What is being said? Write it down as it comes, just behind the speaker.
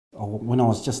when I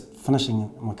was just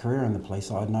finishing my career in the police,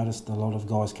 I had noticed a lot of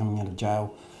guys coming out of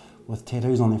jail with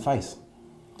tattoos on their face.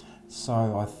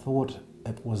 So I thought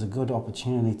it was a good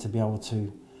opportunity to be able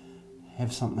to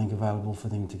have something available for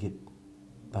them to get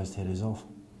those tattoos off.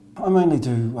 I mainly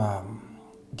do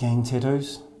gang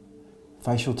tattoos,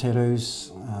 facial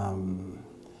tattoos,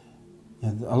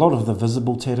 a lot of the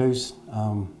visible tattoos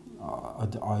a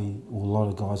lot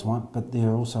of guys want, but there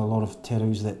are also a lot of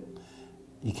tattoos that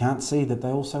you can't see that they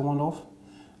also want off.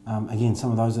 Again,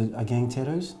 some of those are gang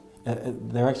tattoos.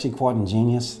 They're actually quite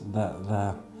ingenious,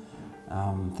 the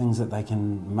things that they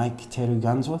can make tattoo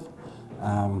guns with.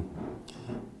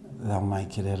 They'll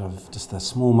make it out of just a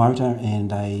small motor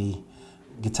and a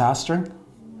guitar string,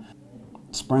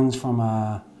 springs from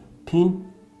a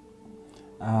pen,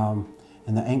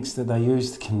 and the inks that they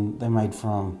used they're made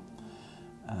from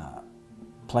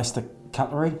plastic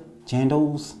cutlery,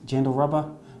 jandal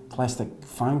rubber, plastic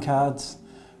phone cards,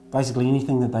 basically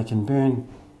anything that they can burn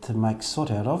to make soot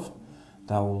out of,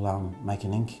 they'll make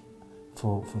an ink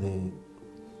for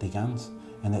their guns,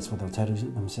 and that's what they'll tattoo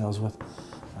themselves with.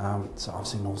 So I've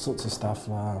seen all sorts of stuff,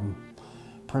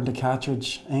 printer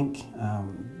cartridge ink,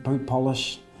 boot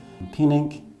polish, pen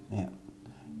ink, yeah,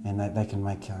 and they can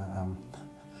make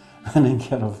an ink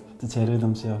out of to tattoo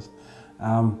themselves.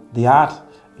 The art,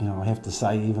 I have to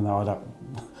say, even though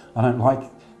I don't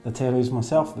like the tattoos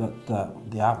myself, that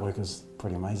the artwork is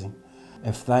pretty amazing.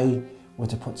 If they were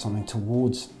to put something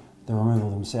towards the removal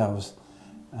themselves,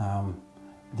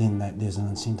 then there's an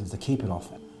incentive to keep it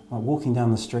off. Like walking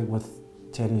down the street with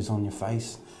tattoos on your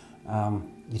face,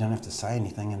 you don't have to say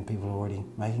anything and people are already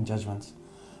making judgments.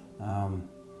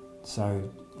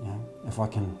 So, if I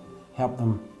can help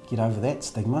them get over that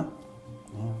stigma,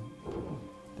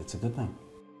 that's a good thing.